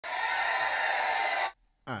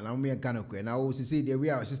Now me kind of queer. Now see the way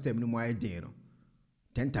our system no more idea.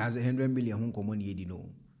 10,000 100 million home common ye no.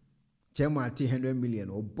 Chema 100 million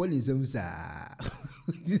or bonism sa.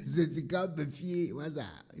 This is a cup of fee was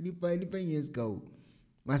any years go.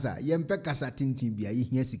 Masa yempeka satintin bia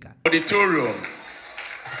yesika. Auditorium.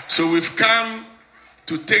 So we've come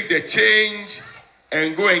to take the change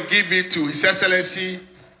and go and give it to His Excellency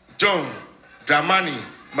John Dramani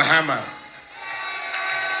Mahama.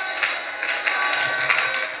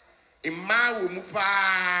 Ima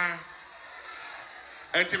wumupa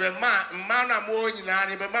enti be ma na mo nyina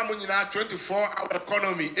ni be ma mo nyina 24-hour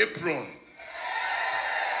economy apron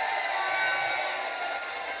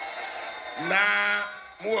na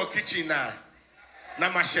mo kitchen na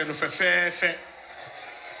machine no fe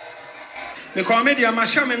the comedy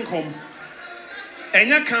amasham nkom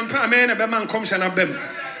enya campaign amen na be man kom se na bem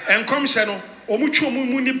enkom se no omutwe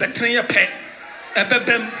omu ni betren ye pe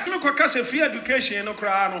ebebem me kwaka se free education no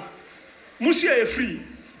kra no musia e free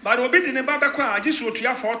but obi di ne ba be kwa agisu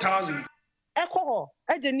otua 4,000 ekọ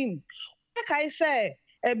ejenim e kai say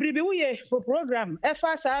ebribi wuye program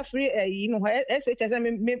efa sa free yi no SHS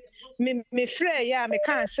me free ya me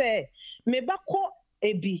kan say me bako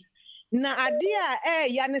ebi na ade a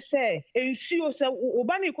ya ne say ensuo se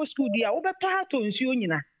oba na iko school dia wo be pa to nsuo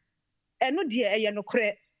nyina eno de eye no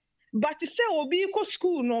kre but say obi iko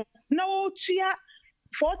school no na wo tua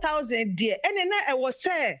 4,000 de ene na e wo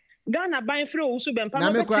say Ghana buying free Owusu Bempah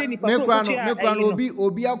na me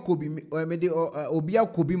obi akobi me de obi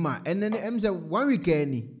akobi ma ene em say 1 week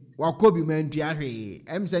ani wa kobi ma ntua hwe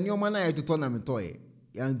em say ni o ma na ye toto na me toye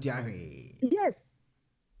ya ntua hwe yes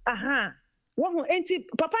aha wo enti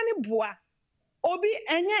papa ni boa obi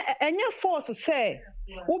enye force say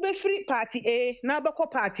wo be free party A na be ko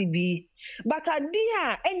party B but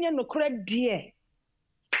adia enye no kra die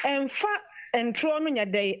emfa entro no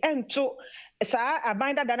nyadai ento sa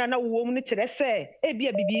abanda dana na wo mu ni kire se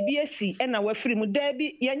ebia bibibi asi na wa free mu da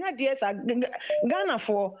bi yanya de sa Ghana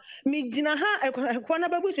for mi gina ha kwa na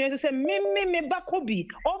babu so se me bakobi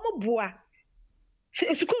omoboa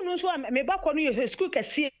school no so me bakọ no school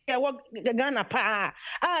kese wo Ghana pa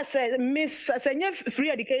say miss say free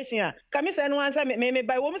education ka me say no answer me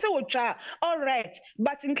buy wo me say wo twa all right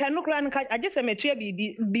but in can no kra I just say me tua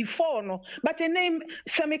before no but the name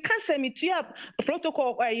say me can say me tua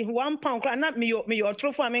protocol £1 kra na me your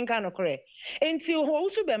trofo am nka no kra enti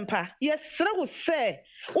Owusu Bempah yes wo say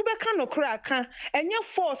wo be ka no kra ka enye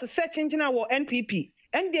force searching na wo NPP.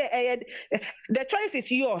 And the choice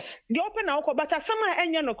is yours. The open now, but some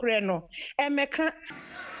enya no kre no. Emeka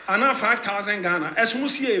ana 5,000 Ghana. As we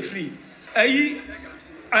see free. Ayi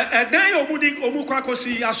a dan omu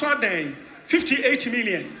kwakosi aso dan 58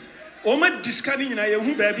 million. Oma discarding na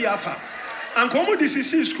yehu baby afa. And komu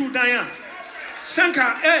DCC school dan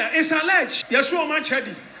Sanka is alleged. Yesu o ma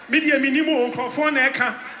chedi. Media minimum on na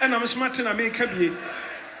eka and am smart na make bie.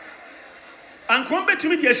 And come back to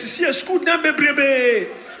me, yes, see a school down bebrebe.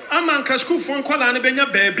 Amanka school phone call and benya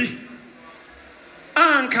baby.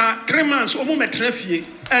 Anka 3 months omu metrefie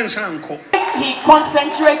and sanko. He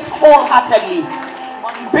concentrates wholeheartedly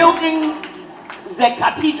on building the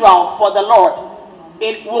cathedral for the Lord.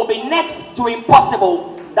 It will be next to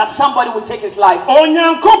impossible that somebody will take his life.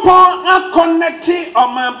 Onyankopo a connecti o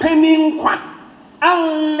man penin kwa.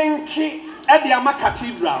 An linki Ediama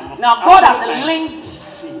cathedral. Now God has linked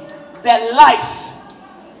the life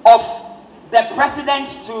of the president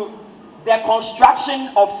to the construction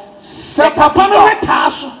of the cathedral.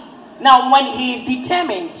 Now, when he is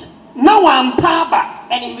determined,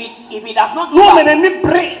 and if he does not give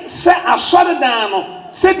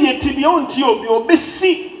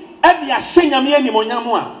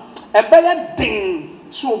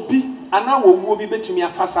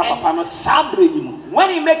when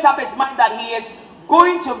he makes up his mind that he is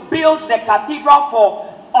going to build the cathedral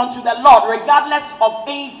unto the Lord, regardless of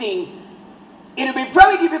anything, it will be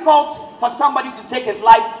very difficult for somebody to take his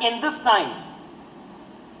life in this time.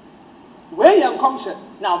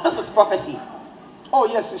 Now, this is prophecy. Oh,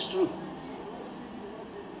 yes, it's true.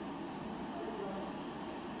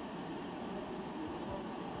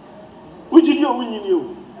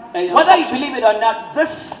 Whether you believe it or not,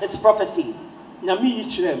 this is prophecy. God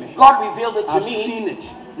revealed it to me. I've seen it.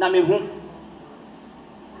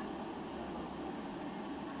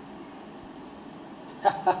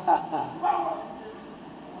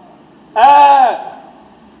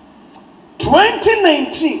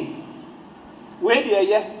 2019. Wait there,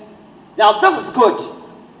 yeah. Now this is good.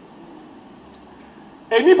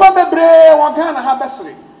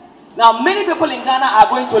 Now many people in Ghana are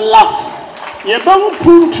going to laugh. We are going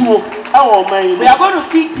to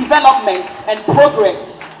see developments and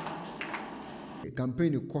progress.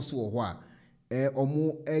 campaign cost or what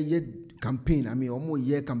omo campaign I mean omo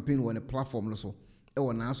ye campaign on a platform so e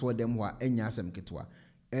wona aso dem ho enya asem ketwa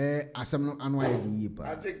asem no anu aye din yipa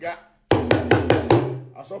ajega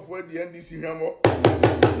asofo di NDC hwamo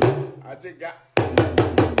ajega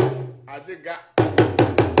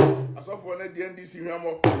asofo na di NDC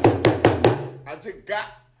hwamo ajega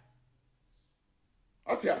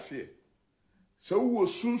ati ase so wo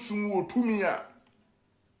sunsun wo tumi a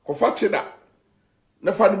kofa cheda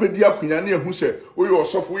na fa no bedi akunya na ehu se oye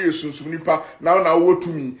osofo ye sunsun nipa na wo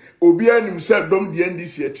tumi obi anim se dom di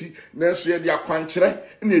NDC achi na so ye di akwankyere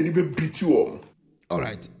na edi be biti wo. All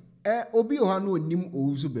right. Obi ohano nim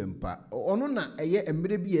Owusu Bempah ono na eye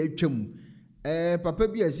emre bi ya atwam papa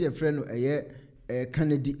bi ase efre no eye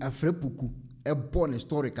Kennedy Afrepuku born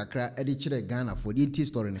story kakra e de kire Ghana for the tea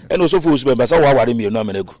story eno Osofo Owusu Bempah sa wa ware mienu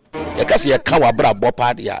amenegu e kase ye ka wa bra bo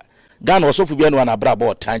pa dia Ghana Osofo bi eno na bra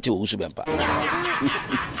bo tanche Owusu Bempah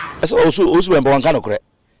eso Owusu Bempah wan kanokre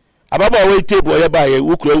ababa we tape o ye ba ye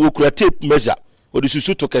wukura tape measure odi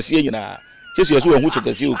susu to kase nyina chesu yeso wan hu to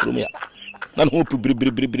kase okurum ya na no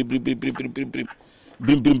brim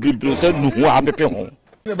se no hu apepe ho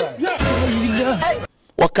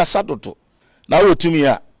wakasa dodo na wotumi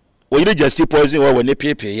a oyire justice poison wa ne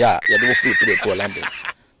pepe ya ya do free play ko London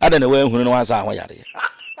ada na we hunu no wansa ho yare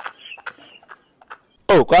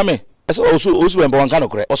oh kwame eso Owusu Bempah wanka no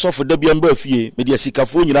kore osofo da bia mba fie media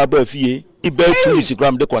sikafo nyina ba fie ibe tu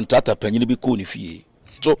Instagram de contractor panyine bi ko ni fie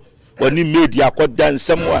so wani media akoda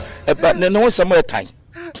nsem a ne no nsem etan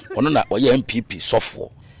ono na oye NPP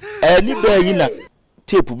sofo ni ba yi na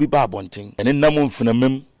tape bi ba abonten ene nam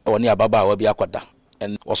mfunamem oni ababa wa bi akoda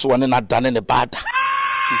en oso woni na dane ne bada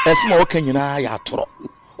esima wo kanyina ya atoro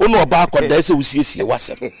ono oba akoda ese usiesie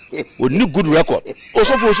wasem oni good record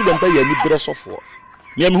osofo Owusu Bempah ya ni bre sofo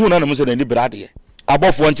me hu na nam se na ni brade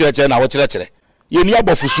abofo nkyereke na wo kyereke ye ni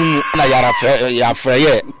abofo sunu na ya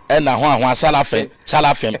freye na ho asalafe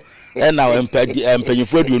chalafem na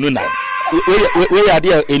empanyifo aduonu na we ya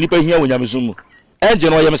dia enipa hia wonyamsumu enje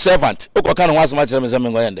no yem servant okoka no wasoma kire me se me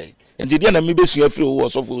ngoyende enti dia na me besu afiri wo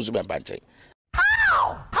Osofo Owusu Bempah nchen.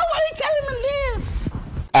 How are you telling me this?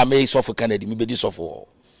 Ame sofo Kennedy me bedi sofo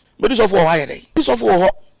wa yede bi sofo ho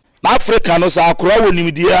na Africa no sa akura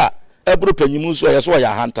wonimdie a eburu panyimu so ye so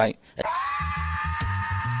ya hantan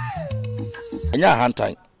enya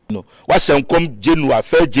hantan no wasenkom January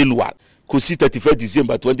kosi 31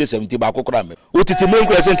 December 2017 ba kokora me otiti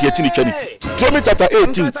menko yasenka yachi ni chanity Deuteronomy chapter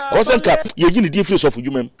 18 wasenka yegi ni die free of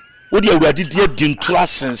jumem wodi awurade die dintura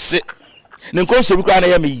sense ne nkom se bi kwa na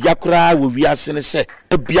ya me yakura wo wiase ne se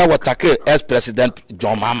bia watake ex president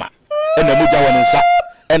John Mahama ena moja wonsa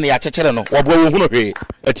ena ya chechere no wobo wo hunu hwe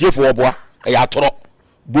atiefo woboa ya toro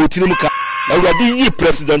botini muka na awurade yi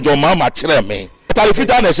president John Mahama kire me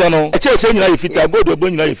Talifita na se no e che se nyina yefita godo bo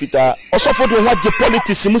nyina yefita osofo de ho age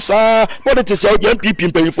politics musa politics ya NPP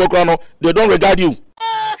mpanyifo kra no they don't regard you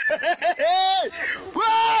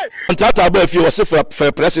ntata ba fi o se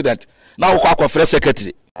for president na wo kwa for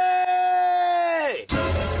secretary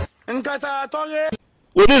nkata toye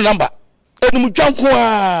woni number enum twanko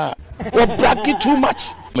a wo brag too much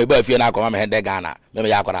me ba fi na akoma me hende Ghana me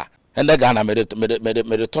yakora hende Ghana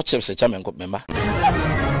me touch chips chamen ko memba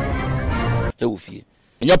ewufie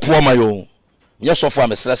nya po ma yo nya sofo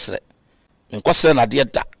amesresre nkosre na de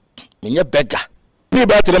da nya bega bi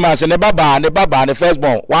ba tere ma se ne baba ne first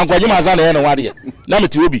born wan kwanye ma za na ye ne wade na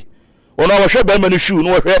meti obi ono wo hwe ba ma no shoe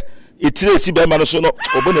no wo hwe etire si ba ma no so no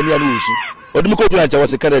obo na ni anu osu odum ko tina ncha wo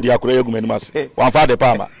se Kennedy akora yegum ani mase wan fa de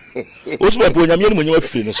pa ma Owusu Bempah onyame ni monye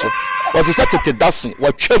afiri no so what is that tete dancing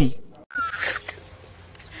wa twam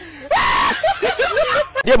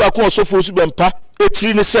de ba ko Osofo Owusu Bempah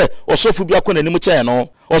etiri ni se osofo bi akọ nanim che no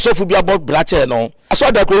osofo bi abọ bra che no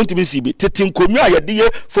aso da ko ntimi si bi tete nkonwa ye de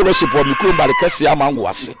ye fellowship o mikro mbare kase amango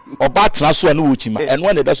ase oba tra so na wo chima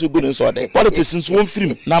eno na da so gu ni so de politics nso won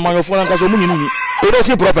firim na amanyofo na nkaso munyi ni e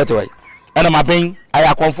si prophet wai ena maben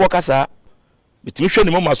aya konfo kasa bitimi hwe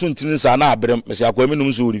ni mama so ntini nsa na abrem mesi akọ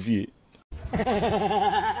eminum so orifie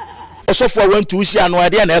osofo want to see anu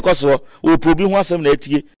ade na ekoso o probi ho asem na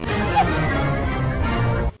atie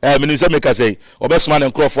minu se make say obesuma na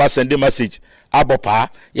nkrofo send message abopa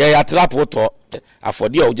ya trap to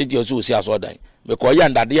afodi a ojeje oso osi aso dan me ko ya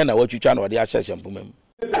ndade na watwitwa na ode a hyehye mpumam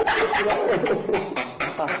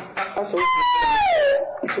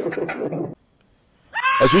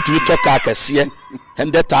asu tu toka kase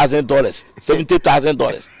 $100,000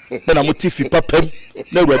 $70,000 na mo tifi papam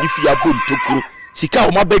na awurade fi abom tokuro sika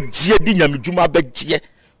o ma begie di nyamedwuma begie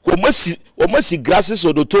ko masi grasses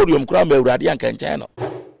auditorium kura ma awurade anka nchen no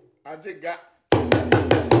ajega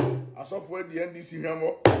asofo di NDC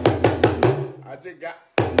hwemo ajega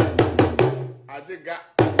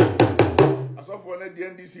asofo na di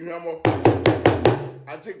NDC hwemo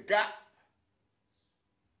ajega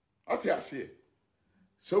ati ase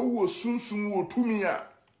so wo sunsun wo tumi a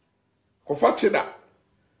kofa cheda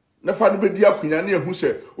na fa no bedi akunya na ehu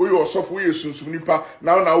se oyo osofo ye sunsun nipa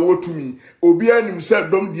na wo tumi obi anim se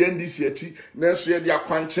dom di NDC ati na so ye di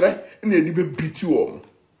akwankyere na edi be biti wo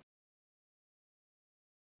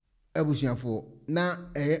abusuafo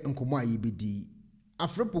na nkomo ayi bedi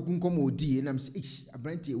afrepoku nkomo odi na mse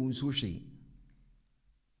abrantie wonso hwe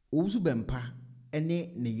Owusu Bempah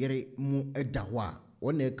ene ne yere mu eda ho a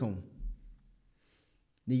wona ekan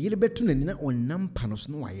ne yere betu na na onam panos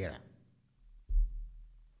no wayera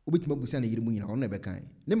obitima busa na yere mu nyina wona bekan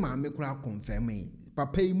ne maame kura confirm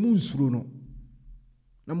papa yi mu nsuro no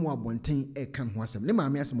na mo abonten ekan ho asem ne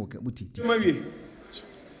maame asem oka butiti mawie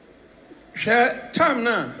hwe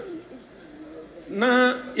time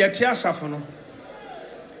na yati asafo no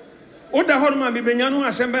oda ho ma bibenya no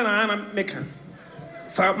asem be na meka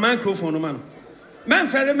fa microphone man men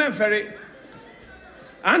ferry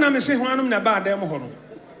ana me se ho anum na ba dem ho no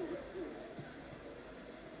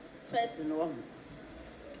first no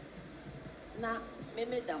na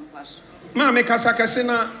me dampaso ma me kasakase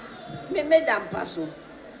na me dampaso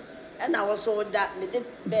and I was so that me did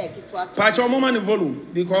back to a patch o moment volume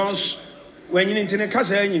because when you intine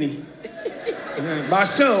kasa anyini ba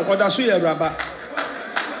so oda so ya raba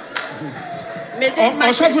me did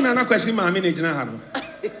my so na kwasi ma me ne gina ha no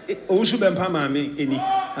Owusu Bempah ma me eni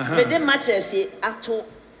me did mattress ato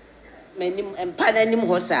menim empa na nim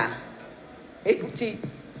ho sa enti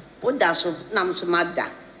oda so nam so mada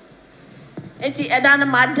enti eda na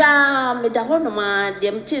madam me da ho no ma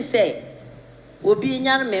dem ti se obi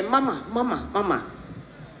nyar me mama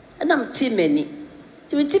enam ti mani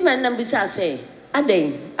ti mani nam bisa se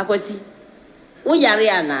aden akwasi wo yare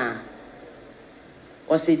ana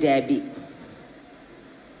o se dabi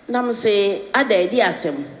nam se ada di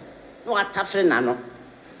asem no atafre na no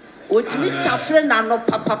o timi tafre na no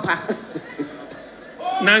papa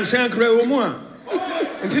nansan kra wo mu a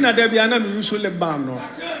enti na dabi ana me yuso le bam no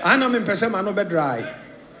ana me pese ma no be dry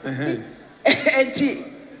enti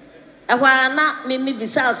ahwa na me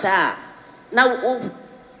bisa sa na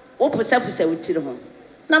wo pusa wutiri ho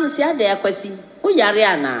nam se ada akwasi wo yare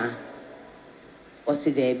ana o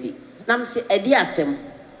se dabi nam se edi asem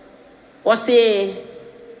o se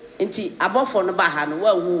enti abofo no ba ha no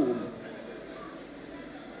wa wu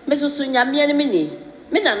mesusu nyame ne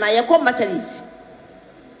me na ye combatants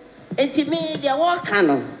enti me dia wo ka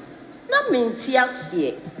no na me nti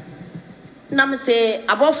ase na me se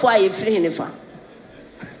abofo aye free ne fa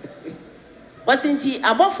wasinti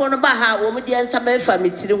abofo no ba ha wo me dia nsa ba fa me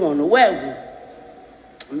tiri ho no wa wu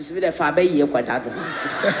me se bi da fa ba yi kwada do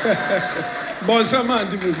bon sama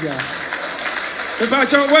ndibia e ba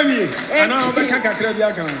cha wami ana o be kakra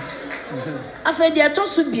bia kan afedi ato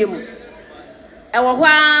so biem e wo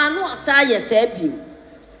ho no asa ye sa biem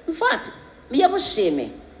in fact me ye mo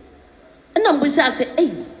sheme na mbusa se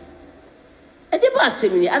e de ba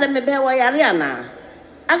semini ada me be wa yare ana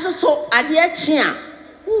asoso ade a chi a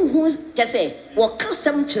hu kese wo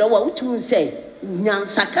kasam kire wa utun se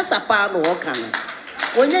nyansa kasa pa no wo kan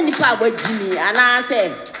wonya nipa agwagimi ana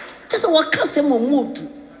se kese wo kasam mo mutu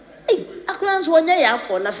akran so wonya ya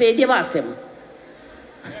afọ na fe de ba asem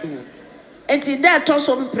enti da to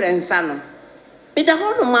so mprensa no me da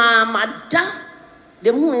ho no ma da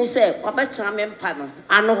de mu se obetra me mpa no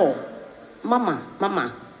ano ho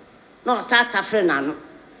mama no sa tafre na no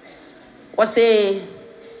wo se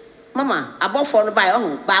mama abofo no ba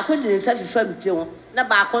ho ba ko de nsa fifa mti ho na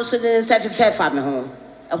ba ko so de nsa fifa fa me ho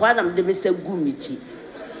e ho na me de me se gu miti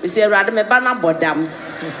me se rade me ba na bodam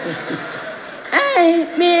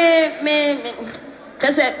me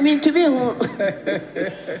kase me to be hu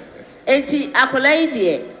enti akola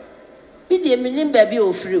idie bi de me nim ba bi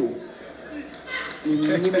ofri o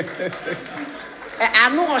nim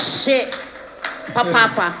ano ohye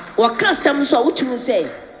papa wo custom so wutum say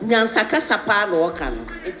nyansa kasa pa no wo kan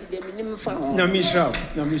enti de me nim fa ho na misha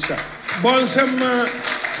bonsam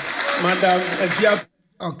madam afia.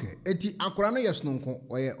 Okay, eti akora no yes no nko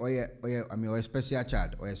oye I mean oye special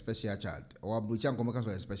child o abrucha nko meka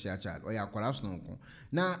so special child oye akora so nko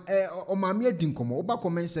na o maame adi nkomo oba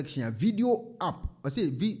comment section video app o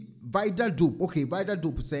say vital dope. Okay, vital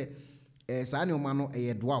dope say sa ne o ma no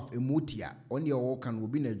dwarf emotia on the o kan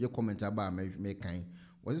obi na dwe comment aba me kan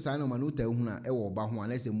o say sa ne o ma no ta hu na wo ba ho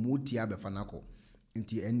na say emotia be fanako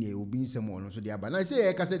nti ene obi nsem o no so de aba na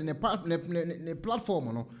say ka say ne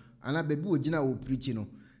platform no ana bebi ogina o preach no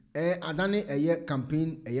adane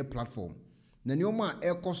campaign platform na neoma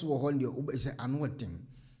ekoso wo ho nde say ano den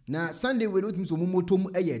na Sunday we no timi so momotom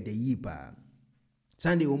eyede yi pa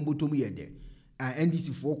Sunday wo momotom yede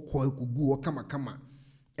NDC for ko kugu kama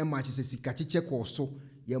e ma che sika cheche ko so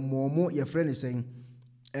ye momo ye friend saying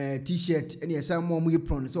t-shirt and yes mom ye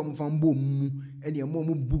pron so mo fan bom and ye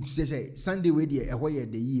mom books say Sunday we dey ehwo ye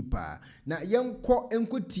de yi pa na yenko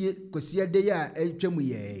enkotie kosia de ya atwam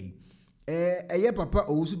ye eye papa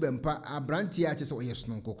Owusu Bempah abrantie a che se oye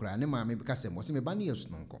sononko kra ne maame be kase mo se me ba ne ye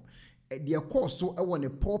sononko de course so e won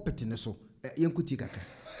pulpit ne so yenkotie kakra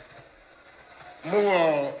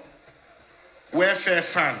mo welfare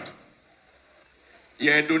fund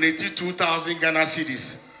ye donate 2,000 Ghana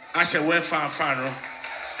cedis as a welfare fund no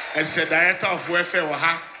as a director of welfare wa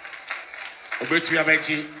ha obetu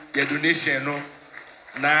abachi ye donation no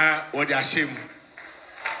na what they ashem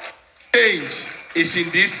change is in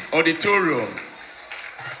this auditorium,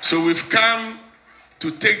 so we've come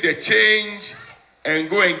to take the change and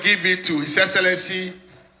go and give it to His Excellency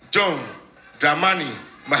John Dramani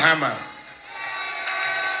Mahama.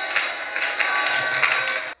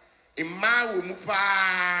 Ima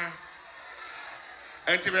wumupa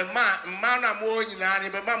enti be ma na mo nyina ni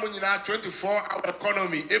be ma mo nyina 24-hour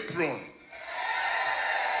economy apron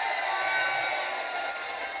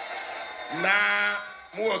na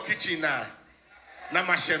mo kitchen na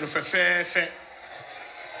machine fe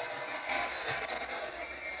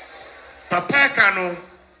papa kanu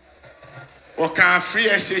o kan free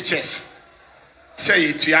SHS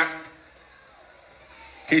say etua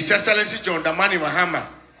His Excellency John Dramani Mahama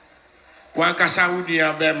wan kasa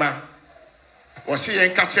wudia bema o se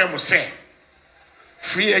yen ka che mo se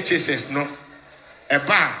free SHS no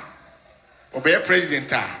eba obe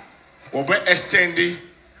president a obe extend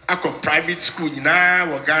akọ private school nyina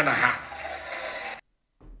wo Ghana ha.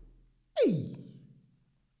 Hey.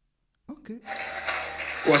 Okay.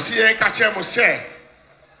 O se yen ka che mo se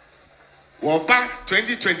wo ba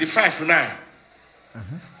 2025 na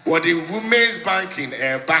what the women's banking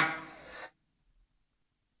eba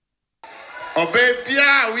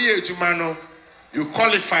Obebia we ejuma no you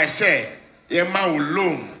qualify say ye ma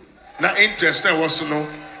loan na interest na was no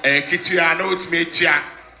kitua na otumi etua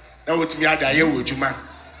na otumi ada ye wo ejuma.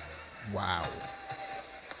 Wow.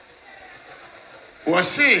 We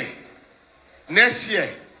say next year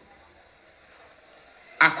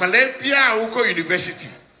akwale bia wo ko university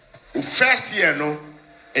o first year no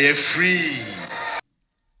free.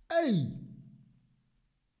 Hey.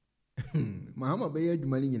 Mahama be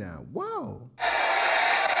adwuma ni nyina. Wow.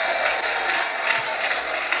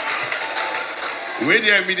 We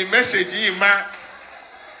dey me the message yi ma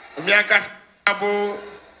mi akasabo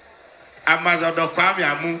amazado kwa mi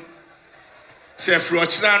amu se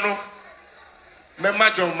frochira no me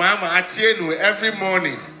ma John Mahama atie no every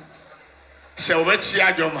morning se we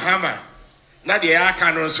chia John Mahama na de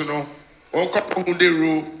aka no so no onkopo hunde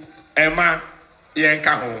ro ema ye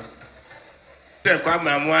nka ho se kwa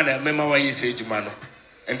mamu ana mema wa yi se ejuma no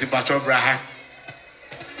enti patro braha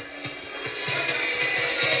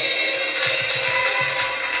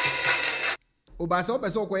Obasa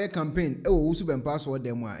opese okoye campaign e Owusu Bempah so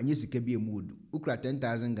dem a enye sika bi emudu ukra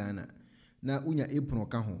 10,000 Ghana na unya apron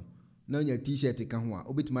ka ho na unya t-shirt ka ho a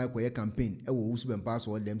obetima akoye campaign e Owusu Bempah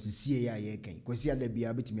so dem sisie ya ye kan kwasi ada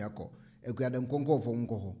bia betimi akọ ekura dem konkofo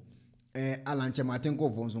nkoho alanche maten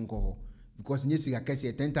konkofo nso nkoho because nye sika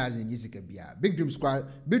kese 10,000 nye sika bia big dream squad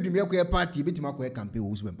big dream yakoye party betima akoye campaign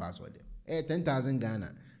Owusu Bempah so dem 10,000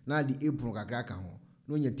 Ghana na di apron kakra ka ho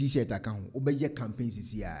no nya t-shirt aka ho obeye campaign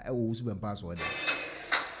sisi a Owusu Bempah so dem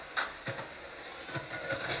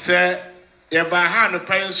se ye ba ha no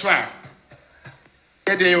pan so a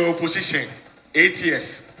ye dey opposition 8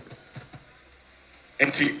 years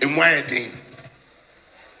enti emu ayedin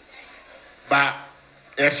ba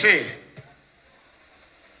say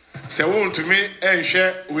se won to me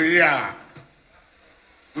enhwe wiri a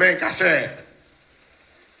men ka se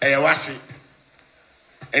eye wase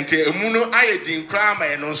enti emu no ayedin kra ma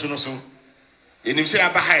ye no so yenim se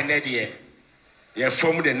aba ha ne de ye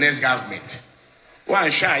form the next government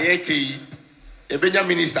one sha ye ki ebenya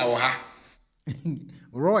minister wo ha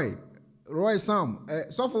Roy Sam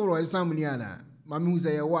so for Roy Sam ni ana mami hu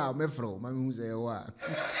say ye wa mefro mami hu say ye wa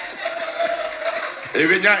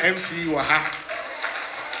ebenya MC wo ha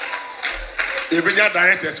ebenya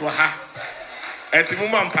directors wo ha enti mu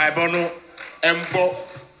man paibo no embo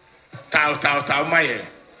taw maye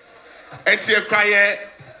enti ekra ye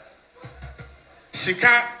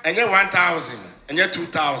sika enye 1,000 enye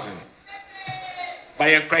 2,000 by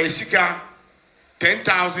a cry sika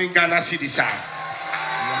 10,000 Ghana cedis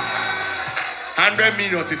 100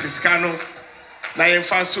 million to Fiscano na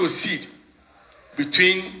so seed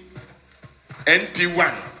between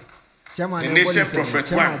NP1, the Nation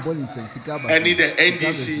Prophet 1, and the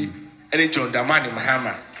NDC, and John Dramani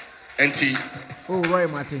Mahama, and oh, Roy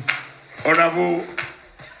Martin. Honorable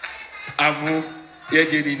Amu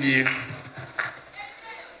Yedini.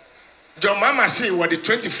 John Mama say what the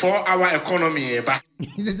 24-hour economy about.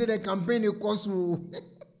 He said the campaign cost.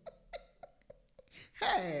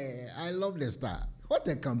 Hey, I love the star. What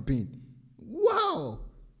a campaign. Wow.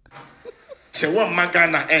 Say what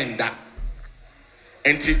Magana end that.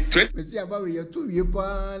 Until 20. See about your 2 year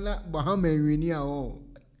na Bahama Winia.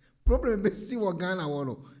 Problem be see what Ghana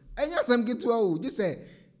wano. And yes, I'm get to all. Just say,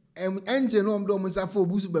 engine on Domusa for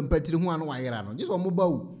Owusu Bempah to one wire. Just one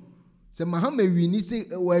mobile. Say Mahama Wini say,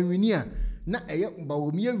 when Winia, not a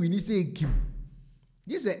Baumia Wini say, keep.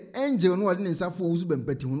 Just say, engine no one in Safo Owusu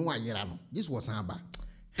Bempah to one wire. This was Haba.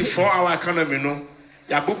 4-hour economy, no.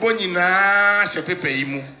 Ya buboni na shepepe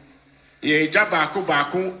imu. Ye jabako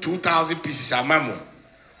bako 2,000 pieces amamo.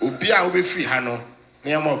 Obia ube free hano.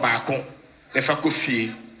 Ne amo bako. Ne fako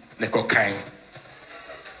fie. Ne kokain.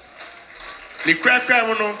 Li kra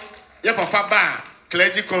mono. Ye papa ba.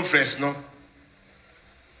 Clergy conference no.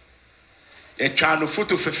 Ye chano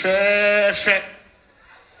photo fe.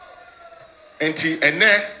 Enti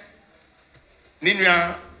ene.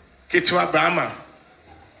 Ninua Kyei-Duah Brahma.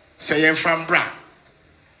 Say yen from bra.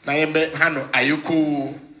 Na yen be hano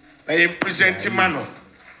ayuku. Na yen presenti mano.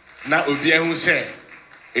 Na obi ehun say.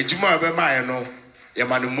 Ejuma be ma ye no. Ye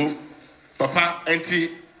manumu. Papa enti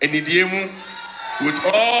enidiemu. With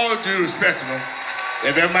all due respect no.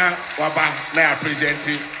 Ye be ma waba na ya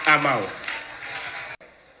presenti amao.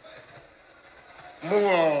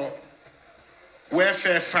 Mo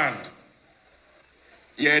welfare fund.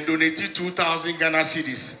 Ye donate 2,000 Ghana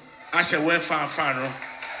cedis. Ashe welfare fund no.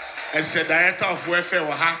 As the director of welfare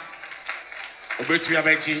waha, obetu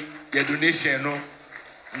yabechi your donation no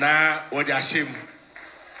na what they shame.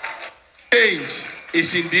 Change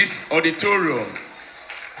is in this auditorium,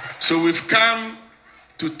 so we've come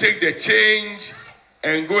to take the change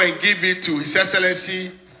and go and give it to His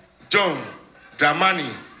Excellency John Dramani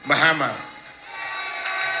Mahama.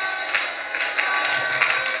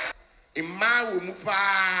 Ima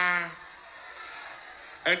umupa.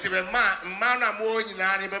 And to be man,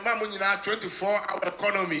 24-hour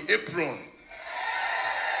economy, apron.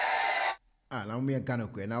 Now me a kind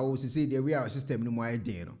of question. Now, to say the way our system no more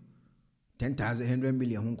 10,000 100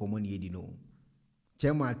 million Hong Kong money, you know.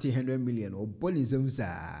 Chema 100 million or bonism, sir.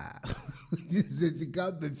 This is a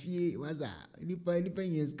Campaign. Was that? Nipa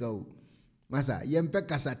years go. Masa,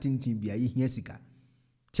 Yempeka Satintin be a Yesika.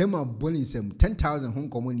 Chema bonism 10,000 Hong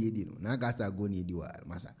Kong money, you know. Nagasa go near you,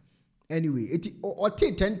 Masa. Anyway, it or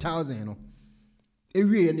take 10,000, you know.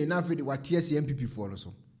 Every and enough with what TSC NPP for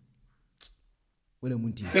also. Well,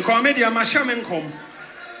 Munti. The comedy of Mashaman come.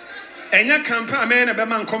 And your campaign a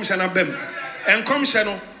beman comes and a bem. And comes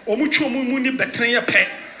and Omucho Muni Betania pet.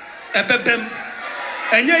 A bebem.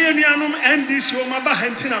 And Yayanum NDC Omaba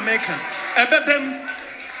Hentin American. A bebem.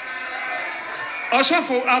 Also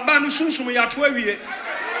for Abanu Sunsum Yatwe.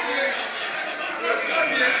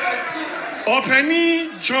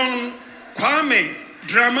 Openi John Kwame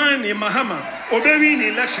Dramani Mahama Obewi in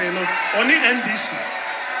election no oni NDC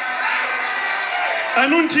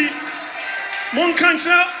Anunti mon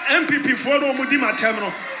cancer MPP for no mudi matem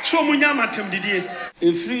no so munya matem didie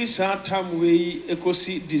e free satam we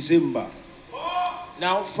ekosi December.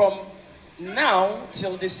 Now from now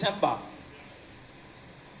till December,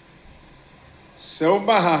 so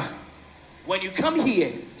baha when you come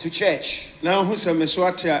here to church, now who say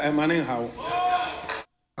meswatia emane how.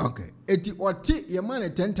 Okay, eti oti your money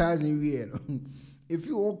 10,000 year. If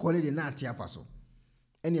you all call it a nati afaso,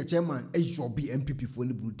 and your chairman should be MPP for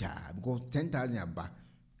the brutal because 10,000 aba.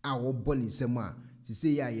 Our born in Sema to say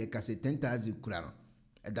ya ye say 10,000 kurano.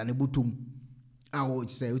 At the butum. I would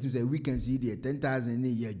say we can see the 10,000 a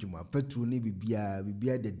year juma. Petrol ne bibia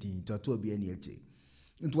the din to be any eche.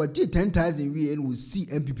 It was 10,000 we and we see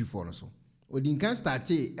MPP for us. Or the can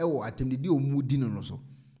start or attempt to do moody no so.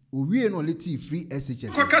 We no leti free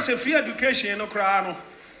SHS. Because free education no crano.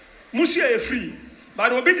 Musia free.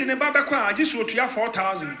 But obi di ne baba kwa just what you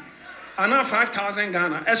 4,000 and now 5,000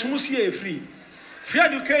 Ghana. As musia free. Free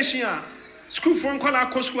education school phone call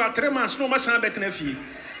a school 3 months no masan betene fie.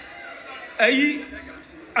 Ayi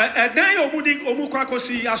a dan obudi omukwa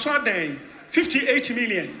kosi aso dan 58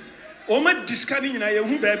 million. Oma discarding na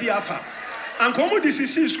yehu baby afa. And komo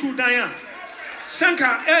DCC school dan ya.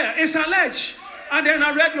 Sanka it's alleged. And then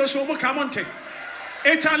I read your so much camonte.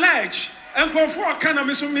 It's alleged. And for can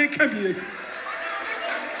I so make a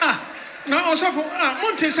now also for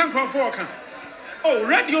Monte Sanka for can. Oh,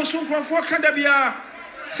 radio so for can there be a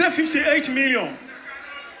say 58 million.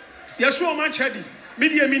 Yes, so much heady.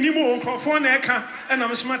 Media minimum microphone eka and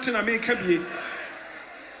I'm smart and I make a be.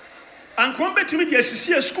 And come back to me, yes,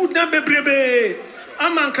 see a school down baby.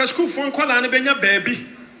 Amanka school phone call and benya baby.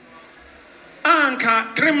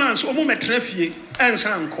 Anka 3 months omo metrefie and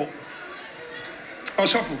sanko.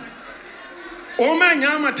 Osofo. O man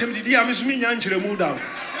nyama temdidi amesumi nyanchire mu da.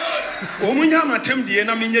 O mu nyama temdie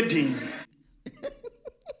na menye din.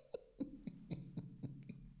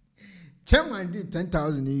 Chairman did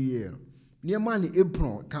 10,000 a year. Near money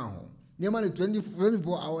apron count. Near money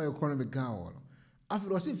 24-hour economic count.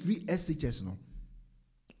 After I say free SHS no.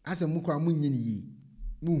 As a mukra munyi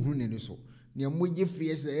muhun so. Near muye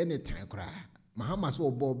free as any time cry. Mahama so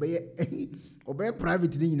obey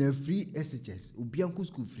private in free SHS. Ubianku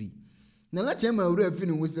school free. Now let chairman we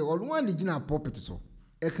feeling we say all one the Pulpit so.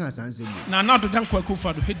 I can't answer. Now not to them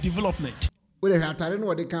akufo-addo hit development. Well, I tell you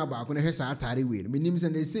what they come back when I have Atari way. Minims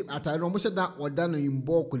and they say Atari almost that or done in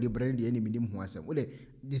bulk with the brand the enemy minimum once. Well,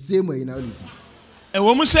 the same way in reality. A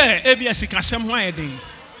woman say, ABS can somewhere day,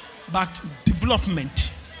 but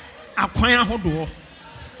development, acquire hodo.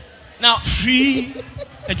 Now, free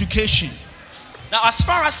education. Now, as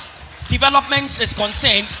far as development is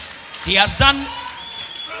concerned, he has done.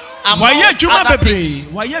 Other things.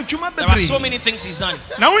 There are so many things he's done.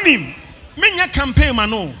 Now, Menya campaign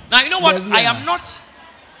mano. Now you know what? I am not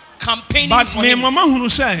campaigning but for him. But my mama who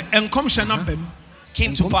say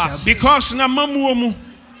came to pass because na mamu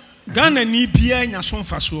Ghana ni bia nya so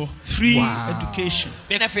mfaso free education.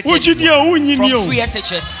 Benefited from free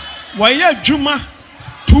SHS. Why adwuma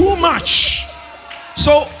too much.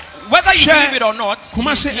 So whether you believe it or not,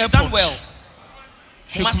 he's done well.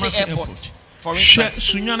 Kumasi Airport, for instance.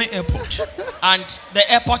 Sunyani Airport. And the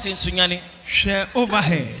airport in Sunyani. Share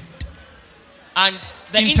overhead. And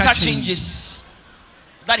the interchanges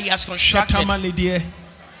that he has constructed.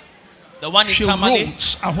 The one in Tamale.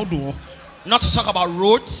 Not to talk about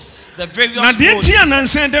roads, the various roads.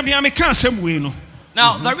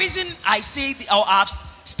 Now, the reason I say, or I've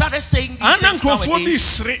started saying these things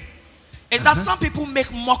nowadays, is that some people make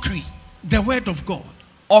mockery the word of God.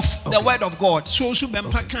 Of the word of God. So Owusu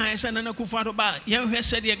Bempah can say,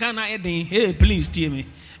 hey, please, tell me.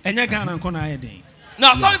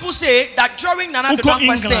 Now, some people say that during Nana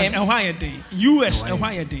Dankwa's term, US a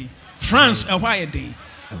while day, France a while day,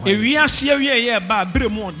 we are serious about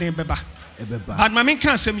more than Beba. But my main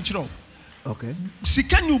can't say me true. Okay.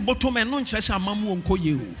 Sikan you bottom and non chess a mamu unko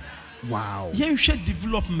you. Wow. You share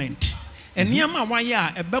development. And Yama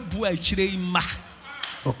Waya a babu a chire ma.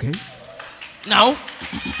 Okay. Now,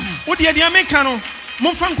 what the Americano?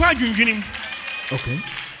 Monfan Quadrin. Okay.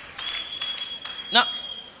 Now,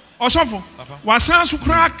 Osofo, wasan su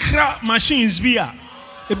kra machines bia.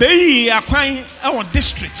 Ebe yi akwan our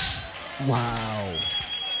districts. Wow.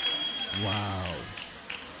 Wow.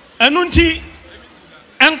 Enunti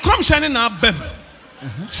enkom shane na abem.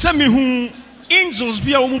 Semi hu angels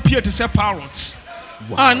bia omu pie to say parrots.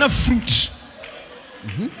 Ah na fruit.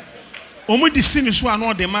 Omu di sini so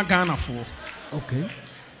ano de magana for. Okay.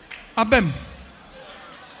 Abem.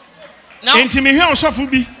 Now, enti me hwe osofo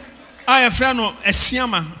bi. I have friend no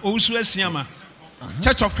Esiama, Owusu Esiama.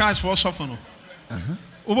 Church of Christ for Sofano.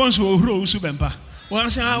 Obonso ohuro Owusu Bempah. One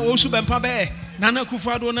say Owusu Bempah be Nana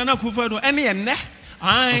akufo-addo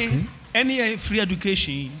any free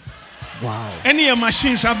education. Wow. Any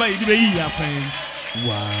machines about it be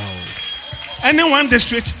wow. Any one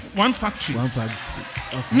district, one factory. One factory.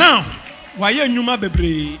 Okay. Now, why you nyuma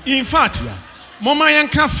bebre? In fact, mama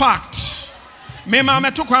yanka fact. Me ma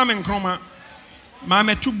meto kwa me nkroma.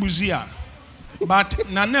 Mame tu buzia, but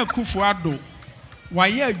Nana akufo-addo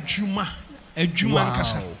waya adwuma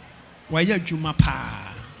nkasa waya adwuma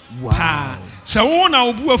pa pa sa wo na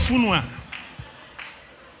obu afunu a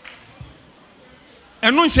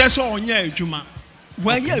eno nche se onya adwuma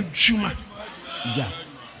waya adwuma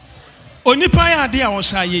onipa ya de a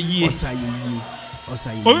osaye yie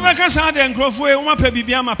obi makasa de nkrofo e wo mapa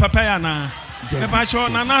bibia ma papa ya na e ba cho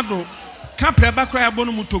Nanado kapre bakra ya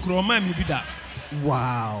bonu mutokro ma mi bi da.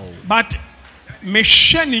 Wow. But me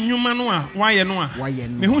share ni nyuma no a waye no a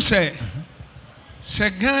me hu se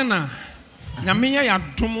Ghana nyame ya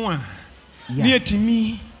dom a ne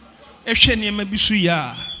etimi ehwe ne ma bisu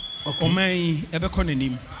ya oman ebekọ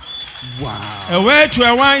nanim. Wow. A word to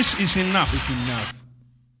a wise is enough. It's enough.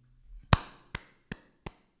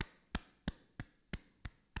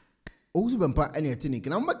 Owusu Bempah ene etini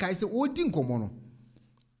na mba kai se odi nkomo no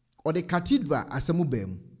o de cathedral asemu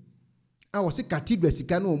bam. I was a cathedral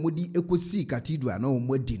sikano mudi ekosi cathedral na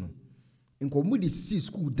omodi no. Nko mudi si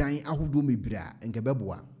school dan ahodo mebira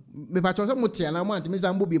nkebeboa. Me pa cho se motia na mo antime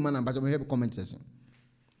zambo bi ma na pa cho me comment section.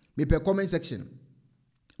 Me per comment section.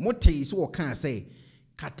 Mote is what can say.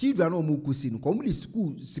 Cathedral no mukusi no community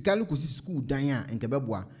school sikalo kusi school dan a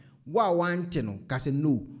nkebeboa wa wante no ka say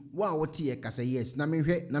no wa wote ye ka say yes na me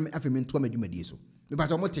hwe na me afemi nto amadwumadi so me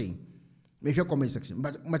pa mote me hwe comment section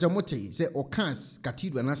but mote say o cans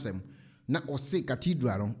cathedral na sem na o say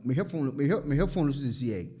cathedral no me hwe phone so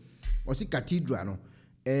sisi e o say cathedral no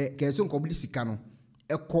ke so community sika no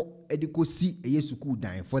ekọ edikosi eye school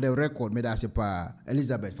dan for the record me da se pa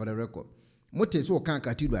Elizabeth for the record. Mote so kan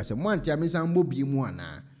cathedral say mo antia me san mobi mu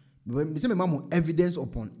ana me say me mamo evidence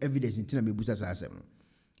upon evidence intina me busa sa asem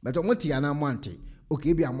but mote ana mo ante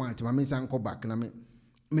okay bi amo ante me san ko back na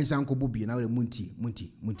me san ko bobi na we munti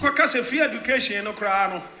kwa say free education no kra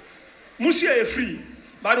no musi e free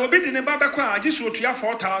but obi di ne ba be kwa agisu otua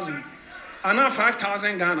 4,000 ana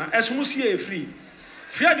 5,000 Ghana es musi e free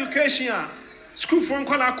education a school for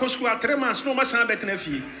nkola ko school 3 months no ma san betena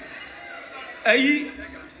fie ayi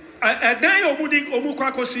dan omu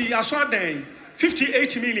kwa kosi aso dan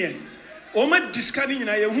 58 million oma discarding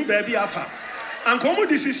nyina yehu ba bi afa anko omu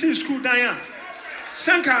disisi school dan a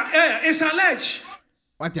sanka is alleged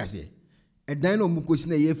what I say dan omu kosi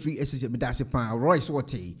na ye free SHS me da se pan Royce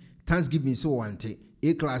wote Thanksgiving so wante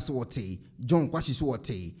A class wote John Kwashi so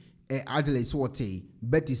wote Adelaide so wote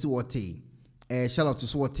Betty so wote Charlotte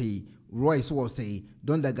so wote Royce so wote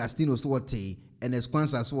Don D'Agostino so wote and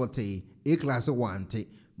Esquanza so wote A class so wante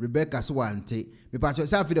Rebecca so wante me pa so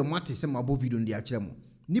say the mate say mabo video ndi a kire mo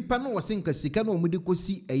nipa no wo senka sika no omudi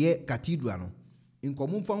kosi eye cathedral no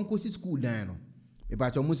nkomo mfa nkosi school dan no me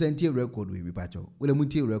pa so mu senti record we me pa so we le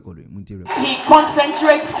munti record he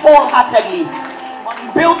concentrates wholeheartedly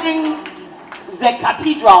on building the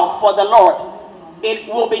cathedral for the Lord. It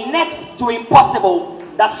will be next to impossible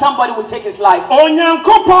that somebody will take his life.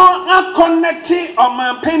 Onyankopo a connecti o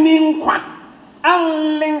man penin kwa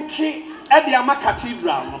an linki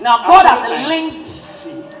cathedral. Now God has linked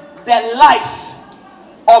the life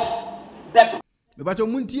of the but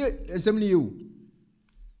muntie esemni you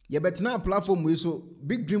ye betna platform we so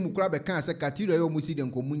big dream kura be kan say cathedral yo musi de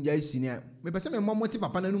nkomunja isinia me pese me mamoti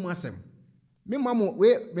papa nanu asem me mamo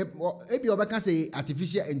we ebi obeka say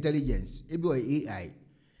artificial intelligence ebi o AI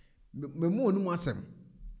me mu onu asem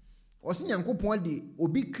osinyankopon de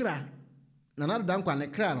obi kra na na dan kwa ne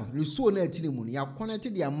kra no ne so na atini mu ya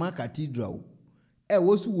connect the ama cathedral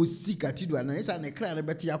wo so wo si cathedral na isa ne kra na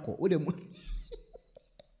beti akọ o de mu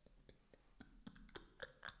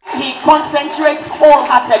he concentrates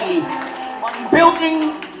wholeheartedly on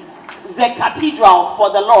building the cathedral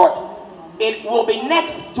for the Lord. It will be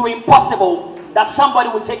next to impossible that somebody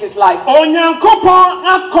will take his life. Onyankopo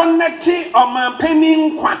a connecti o man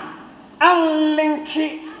penin kwa an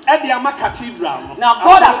linki Ediama cathedral. Now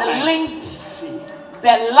God has linked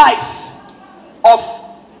the life of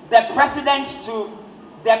the president to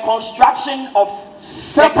the construction of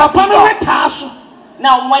the cathedral.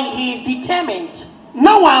 Now when he is determined,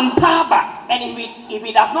 no one power, and if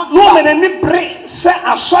he does not give up,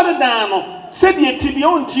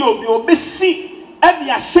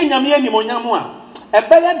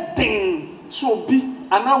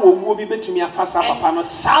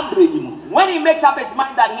 when he makes up his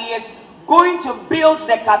mind that he is going to build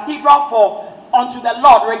the cathedral unto the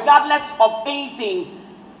Lord, regardless of anything,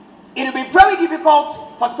 it will be very difficult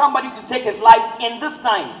for somebody to take his life in this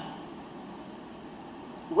time.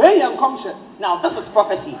 Now, this is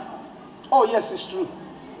prophecy. Oh, yes, it's true.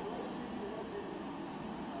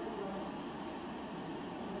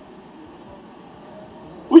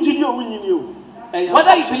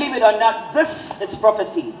 Whether you believe it or not, this is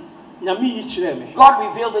prophecy. God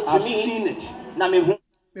revealed it to me. I've seen it.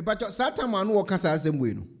 Me pato Satan man wo kasa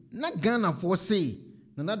asembwe no. Na Ghana for say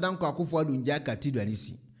na danko akufo-addo nja cathedral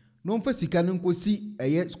isi. No mfa sika no nkosi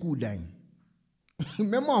eye school dan.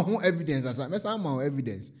 Memo ho evidence asa. Me sa ma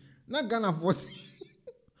evidence. Na Ghana for say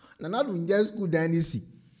na do nja school dan isi.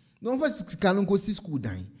 No mfa sika no nkosi school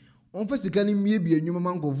dan. On fa sika no mie bi enwuma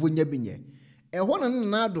mankofo nya binye. Eho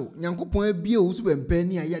na do Nyankopon abie Owusu Bempah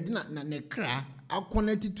ni aye de na ne kra a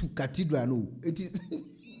connected to cathedral no. It is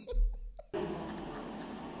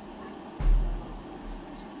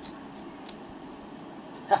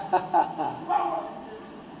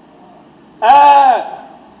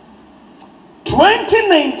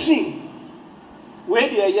 2019. Where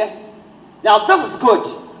do you? Now this is good.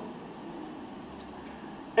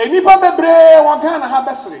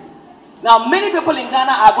 Now many people in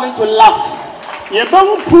Ghana are going to laugh. We are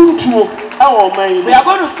going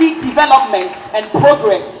to see developments and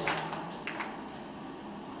progress.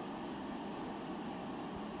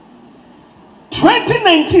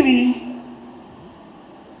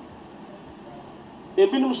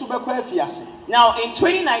 Now, in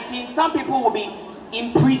 2019, some people will be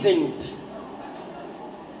imprisoned.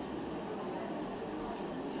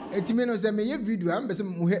 Etimeno say me video am be say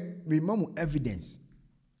me mamu evidence.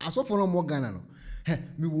 Aso for no more Ghana no.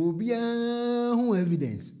 Me wo bia ho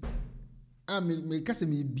evidence. Me ka say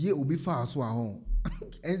me bie obi fa aso a ho.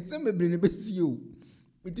 Ense me bre ne be si o.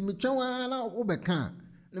 Me twa na wo be ka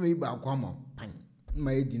na me ba akwa ma pan.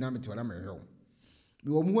 Ma e di na me to na me hwe.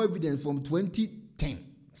 Me wo mo evidence from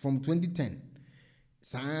 2010.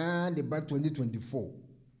 San the back 2024.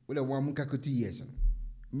 We le one kakoti years.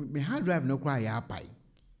 Me hard drive no cry ya pai.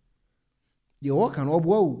 The work and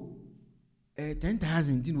obo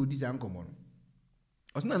 10,000 tin odi san komo no.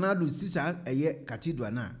 Osna na do sisa eye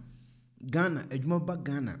Kyei-Duah na Ghana adwuma ba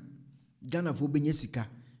Ghana fo benye sika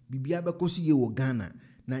bibia be kosi ye wo Ghana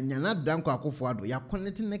na nyana danko akufo-addo ya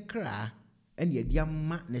connect ne kra ene ye dia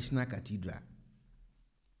ma national Kyei-Duah.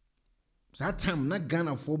 That time na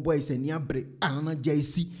Ghana for boys and yabre anana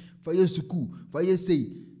JC for your school for your say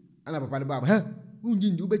ana papa ne baba ha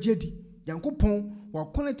unji ndi ubejedi yankopon wa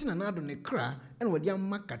connect na nado ne kra ene wodi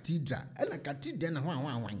amma Kyei-Duah ena Kyei-Duah na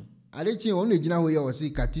hwan alechi on ejina ho ye o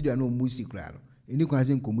say Kyei-Duah no musi kra no eni kwa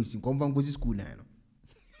se nkomusi komfa nkosi school na no.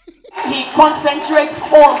 He concentrates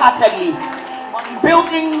wholeheartedly on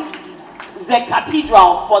building the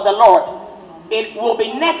cathedral for the Lord. It will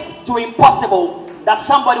be next to impossible that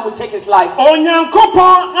somebody will take his life.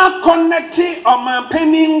 Onyankopon a connecti o man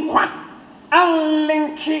penin kwa an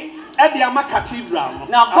linki Ediama Cathedral.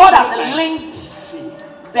 Now God has linked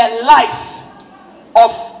the life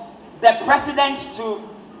of the president to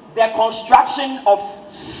the construction of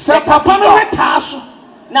the cathedral.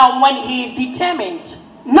 Now when he is determined,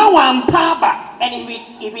 no one paba, and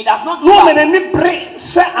if he does not give up,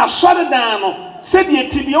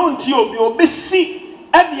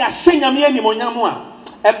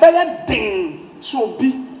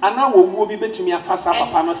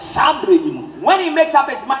 when he makes up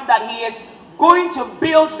his mind that he is going to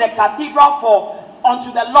build the cathedral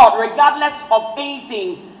unto the Lord, regardless of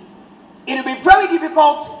anything, it will be very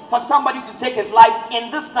difficult for somebody to take his life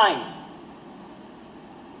in this time.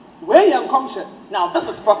 Now this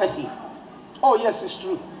is prophecy. Oh yes, it's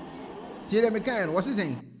true. What's he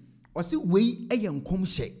saying? What's it way a young come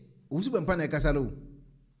say? Owusu Bempah na kasalo.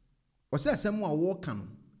 What's that some more walk on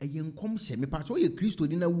a young come say? Me pass all your Christo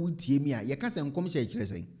dinner would tie me. Ya can't come say.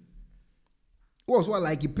 Was what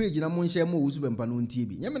like a page in a monshare more Owusu Bempah no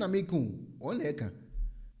TV. Yamana make on eka.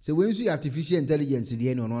 So when you see artificial intelligence in the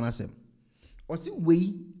end on us, what's it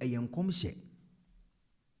way a young come say?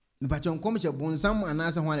 Me pass on come say bon some and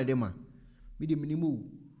answer one of them. Me the minimum.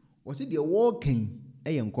 Was it the walking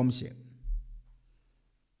a young come say?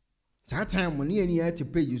 That time when you had to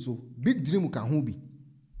pay so big dream can be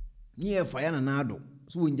near fire and ado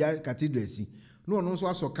so in Jai Cathedral see no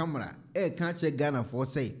so camera can't check Ghana for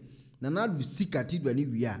say Nanado see Cathedral ni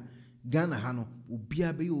we are Ghana hano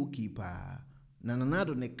ubia be okay pa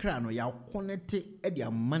Nanado ne crown or ya connected at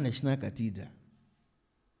your national cathedral.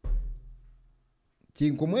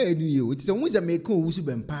 King come you it's always a make Owusu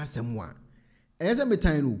Bempah someone as a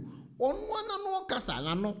metino on one no kasa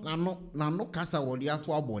na no kasa wodi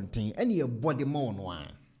ato abonten ene ye body more no an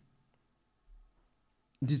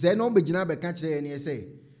nti say no begina be ka kire ene say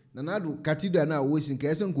na nado Kyei-Duah na wosin ka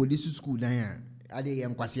ese nkodi school dan a ade ye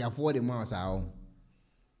nkwasiafo de ma sa ho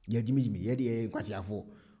ye jimijimi ye de nkwasiafo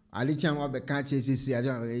ale chan wa be ka kire sisi ade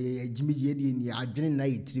ye jimiji ye de ni adwene na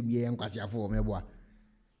yitrim ye nkwasiafo meboa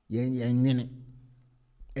ye nwene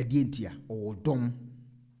ade ntia o dom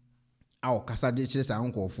aw kasa de kire sa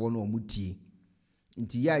nkofo no mutie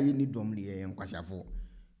nti ya ye ni dom le ye nkwasiafo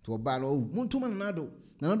to ba no muntuma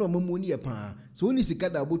nanado mamoni ye pa so oni sika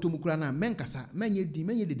da botom kura na menkasa menye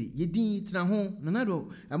dede ye din tena ho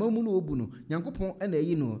nanado amamu no obu no nyankopon na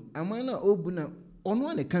yi no amana obu na ono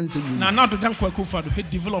ane kanse wu nanado dan kwa akufo-addo head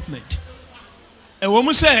development e wo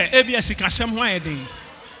mu say ebia sika sem ho ayeden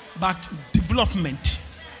but development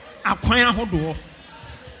akwan ahodo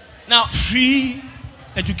now free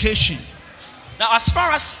education. Now as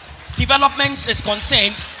far as development is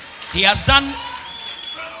concerned, he has done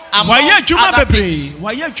other things.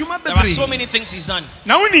 There are so many things he's done.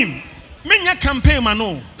 Now campaign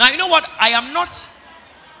mano. Now you know what? I am not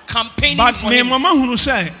campaigning but for him. Mama who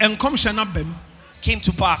say Came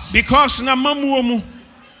to pass because na mamu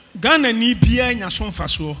Ghana ni bia nya so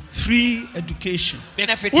mfaso free education.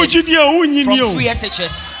 Benefited from free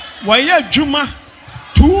SHS. Why juma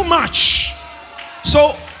too much.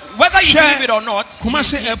 So whether you believe it or not,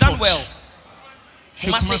 he's done well.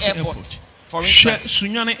 Kumasi Airport, for instance.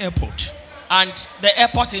 Sunyani Airport. And the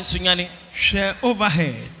airport in Sunyani. Share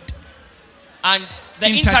overhead. And the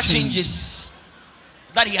interchanges.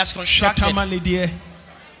 that he has constructed.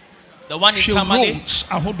 The one in Tamale.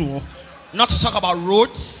 Not to talk about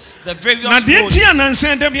roads, the various roads.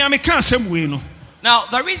 Now,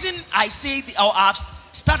 the reason I say, or I've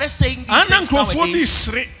started saying these things nowadays,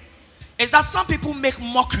 is that some people make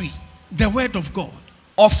mockery the word of God.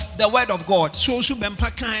 Of the word of God. So Owusu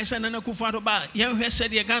Bempah can say Nana Akufo-Addo ba yen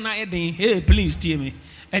said ye Ghana edin. Hey, please tell me.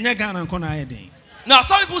 Enya Ghana nko na edin. Now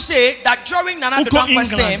some people say that during Nana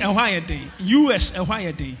Akufo-Addo's time, US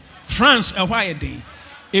edin, France edin.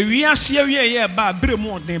 Ewiase ye ba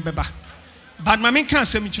bremu odin beba. But mama kan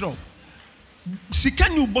say me kiro. Sika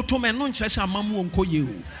ni bottom no nkyere say amamu onko ye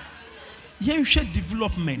o. Yen hwe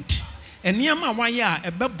development. Eniama waye a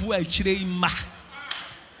ebebu a kire ma.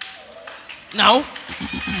 Now,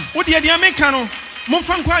 what the idea make no mo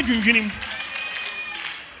fan kwa dwundwenim.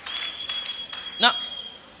 Now,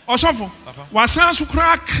 osofo wasan so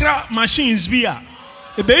kra machines bi a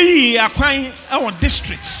ebeyi akwan e won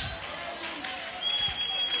districts.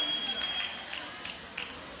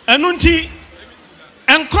 Enunti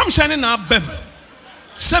enkom shane na abem.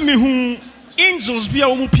 Se me hu angels bi a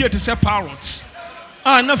wo mu pie to say parrots.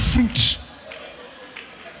 Na fruit.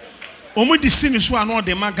 Omo di sini so ano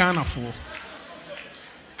de magana fo.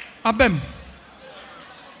 Abem.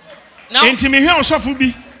 Now, enti me hwe osofo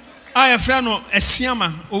bi a yefra no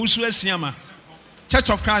Esiama, Owusu Esiama. Church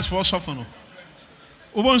of Christ for osofo no.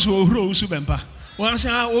 Obonso ohuro Owusu Bempah. Won say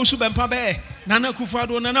Owusu Bempah be Nana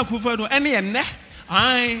Akufo-Addo ene enne.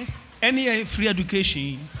 Ai ene free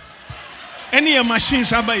education. Ene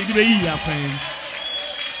machines aba idi be yi apan.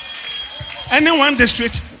 Ene one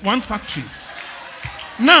district, one factory.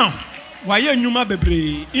 Now, why nyuma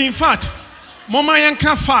bebre? In fact, Mama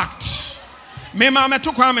yanka fact. Me mama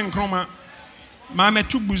to Kwame Nkrumah. Mama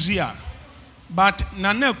to Buzia. But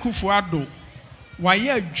Nana Akufo-Addo.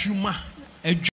 Why juma?